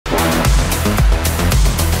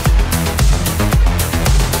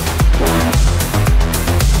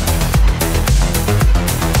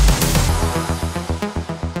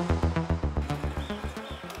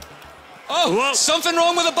Whoa. Something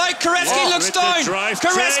wrong with the bike. Koretsky looks down.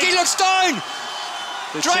 Koretsky looks down.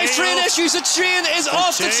 Drivetrain issues. The chain is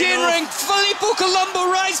off the chainring. Filippo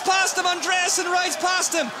Colombo rides past him. Andreasen rides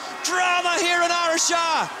past him. Drama here in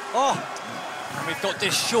Arashah. Oh, and we've got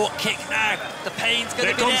this short kick now. The pain's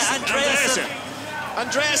going to be there.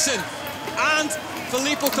 Andreasen and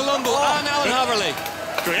Filippo Colombo and Alan Haverly.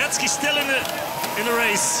 Koretsky still in the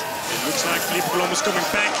race. It looks like Filippo Colombo's coming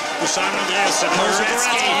back to Simon Andreasen.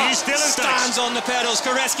 Koretsky He's still in stands on the pedals.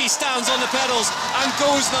 Koretsky stands on the pedals and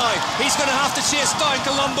goes now. He's going to have to chase down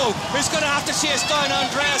Colombo. He's going to have to chase down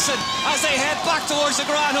Andreasen as they head back towards the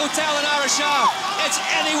Grand Hotel in Arashah. It's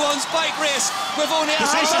anyone's bike race with only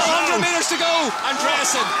 100 metres to go.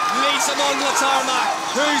 Andreasen leads them on the tarmac.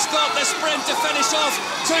 Who's got the sprint to finish off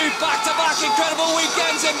two back-to-back incredible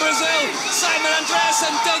weekends in Brazil? Simon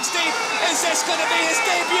Andreasen digs deep. Is this going to be his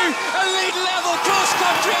debut? Elite level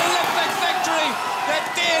cross-country Olympic victory. The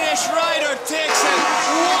Danish rider takes it.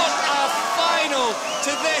 What a final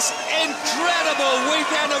to this incredible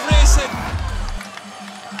weekend of racing.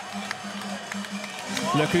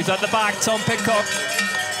 Look who's at the back, Tom Pidcock.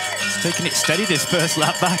 He's taking it steady this first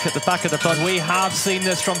lap back at the back of the front. We have seen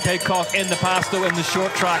this from Pidcock in the past, though, in the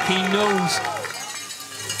short track. He knows.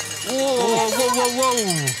 Whoa, whoa, whoa,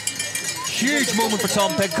 whoa. Huge moment for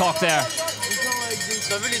Tom Pidcock there.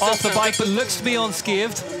 Off the bike, but looks to be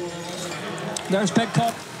unscathed. There's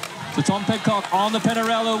Pidcock. So Tom Pidcock on the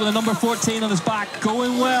Pinarello with a number 14 on his back,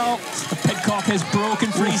 going well. The Pidcock has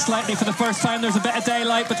broken free slightly for the first time. There's a bit of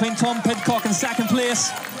daylight between Tom Pidcock and second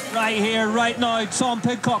place. Right here, right now, Tom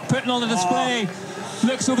Pidcock putting on the display.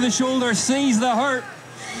 Looks over the shoulder, sees the hurt.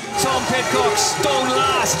 Tom Pidcock stone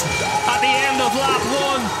last at the end of lap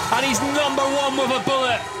 1, and he's number 1 with a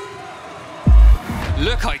bullet.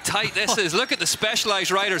 Look how tight this is. Look at the Specialized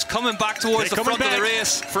riders coming back towards the front of the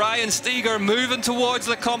race. Fry and Steger moving towards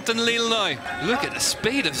the Compton Lille now. Look at the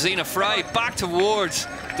speed of Zina Fry back towards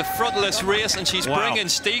the frontless race, and she's bringing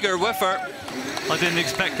Steger with her. I didn't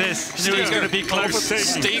expect this. Knew it was going to be close.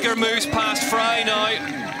 Steger moves past Fry now.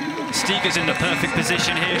 Steger's in the perfect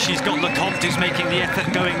position here. She's got Lecomte who's making the effort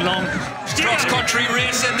going long. Cross-country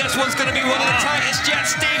racing. This one's going to be one of the tightest yet.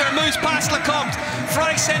 Steger moves past Lecomte.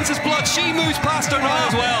 Fry senses blood. She moves past her now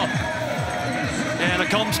as well. Yeah,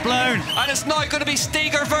 Lecomte's blown. And it's now going to be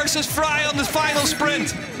Steger versus Fry on the final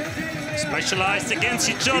sprint. Specialized against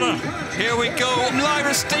each other. Here we go.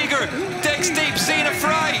 Lyra Steger digs deep. Zina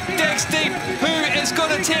Fry digs deep. Who is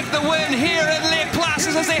going to take the win here in Lake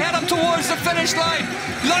Placid as they head up towards the finish line?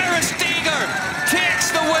 Lyra Steger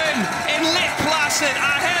takes the win in Lake Placid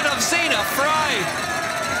ahead of Zina Fry.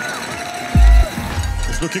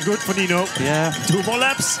 It's looking good for Nino. Yeah. 2 more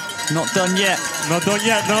laps. Not done yet. Not done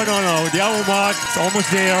yet. No, no, no. The hour mark. It's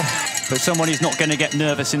almost there. But someone who's not going to get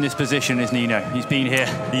nervous in this position is Nino. He's been here.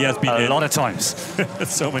 He has been a lot of times.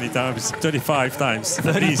 So many times. 35 times.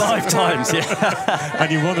 35 times, yeah.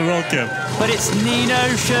 And he won the World Cup. But it's Nino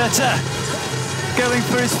Schurter going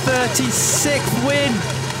for his 36th win.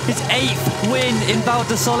 His 8th win in Val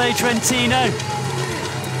di Sole Trentino.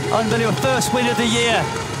 Unbelievable. First win of the year.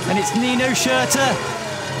 And it's Nino Schurter.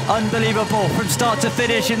 Unbelievable from start to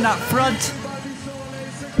finish in that front.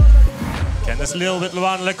 Candice Lille with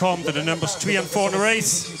Luane Lecomte, the numbers 3 and 4 in the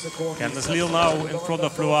race. Candice Lille now in front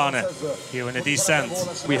of Luane here in the descent.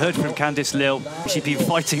 We heard from Candice Lille. She's been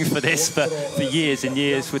fighting for this for years and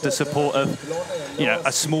years with the support of, you know,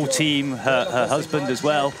 a small team, her husband as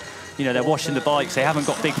well. You know, they're washing the bikes. They haven't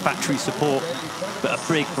got big factory support, but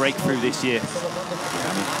a big breakthrough this year.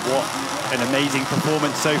 I mean, what an amazing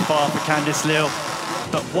performance so far for Candice Lille.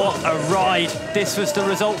 But what a ride. This was the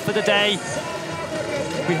result for the day.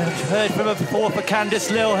 We heard from her before for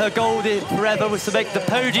Candice Lille. Her goal forever was to make the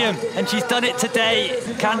podium, and she's done it today.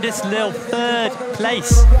 Candice Lille, 3rd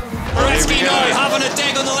place. Koretsky now having a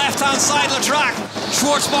dig on the left-hand side of the track.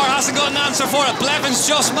 Schwarzbar hasn't got an answer for it. Blevins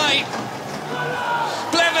just might.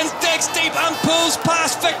 Blevins digs deep and pulls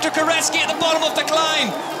past Victor Koretsky at the bottom of the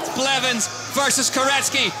climb. It's Blevins versus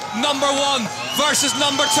Koretsky. Number 1 versus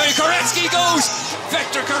number 2. Koretsky goes.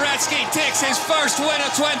 Victor Koretsky takes his first win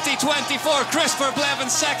of 2024. Christopher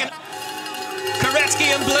Blevins second.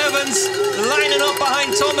 Koretsky and Blevins lining up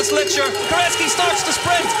behind Thomas Litcher. Koretsky starts to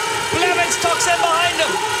sprint. Blevins tucks in behind him.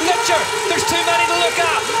 Litcher, there's too many to look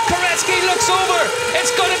at. Koretsky looks over.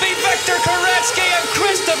 It's going to be Victor Koretsky and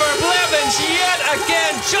Christopher Blevins yet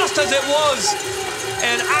again, just as it was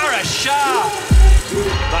in Arashah.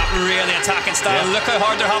 That really attacking style. Yeah. Look how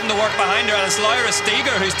hard they're having to work behind her. And it's Lyra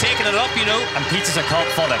Steger who's taking it up, you know. And Peterson can't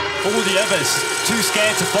follow. All the others too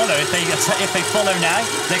scared to follow. If they follow now,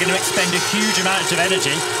 they're going to expend a huge amount of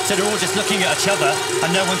energy. So they're all just looking at each other,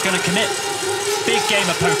 and no one's going to commit. Big game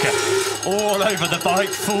of poker. all over the bike,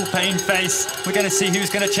 full pain face. We're going to see who's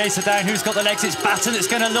going to chase her down, who's got the legs. It's Batten that's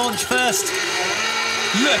going to launch first.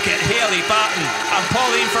 Look at Hayley Batten, and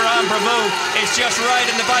Pauline Ferrand-Bravo is just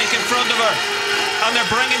riding the bike in front of her, and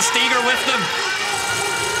they're bringing Steger with them.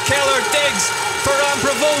 Keller digs,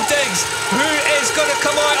 Ferrand-Bravo digs. Who is going to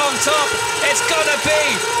come out on top? It's going to be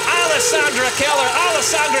Alessandra Keller.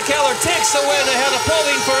 Alessandra Keller takes the win ahead of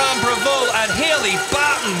Pauline Ferrand-Bravo and Hayley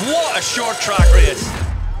Batten. What a short track race.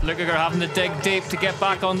 Look at her having to dig deep to get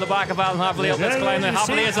back on the back of Alan Haverly up this climb.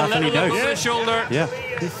 Haverly is a little over the shoulder. Yeah.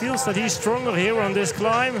 He feels that he's stronger here on this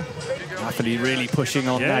climb. Haverly really pushing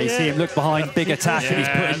on now. You see him look behind, big attack, and he's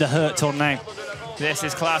putting the hurt on now. This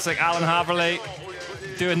is classic Alan Haverly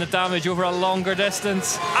doing the damage over a longer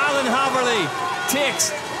distance. Alan Haverly takes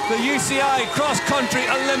the UCI cross-country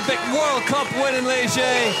Olympic World Cup win in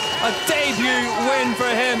Liège. A debut win for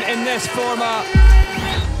him in this format.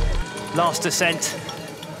 Last descent.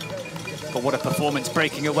 But what a performance,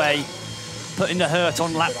 breaking away, putting the hurt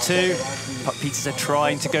on lap 2. Puck Peters are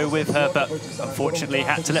trying to go with her, but unfortunately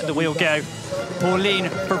had to let the wheel go. Pauline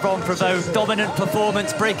Ferrand-Bravo, dominant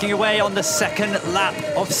performance, breaking away on the second lap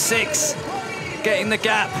of 6, getting the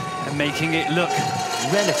gap and making it look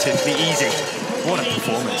relatively easy. What a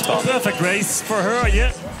performance, Bob. Perfect race for her,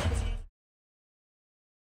 yeah.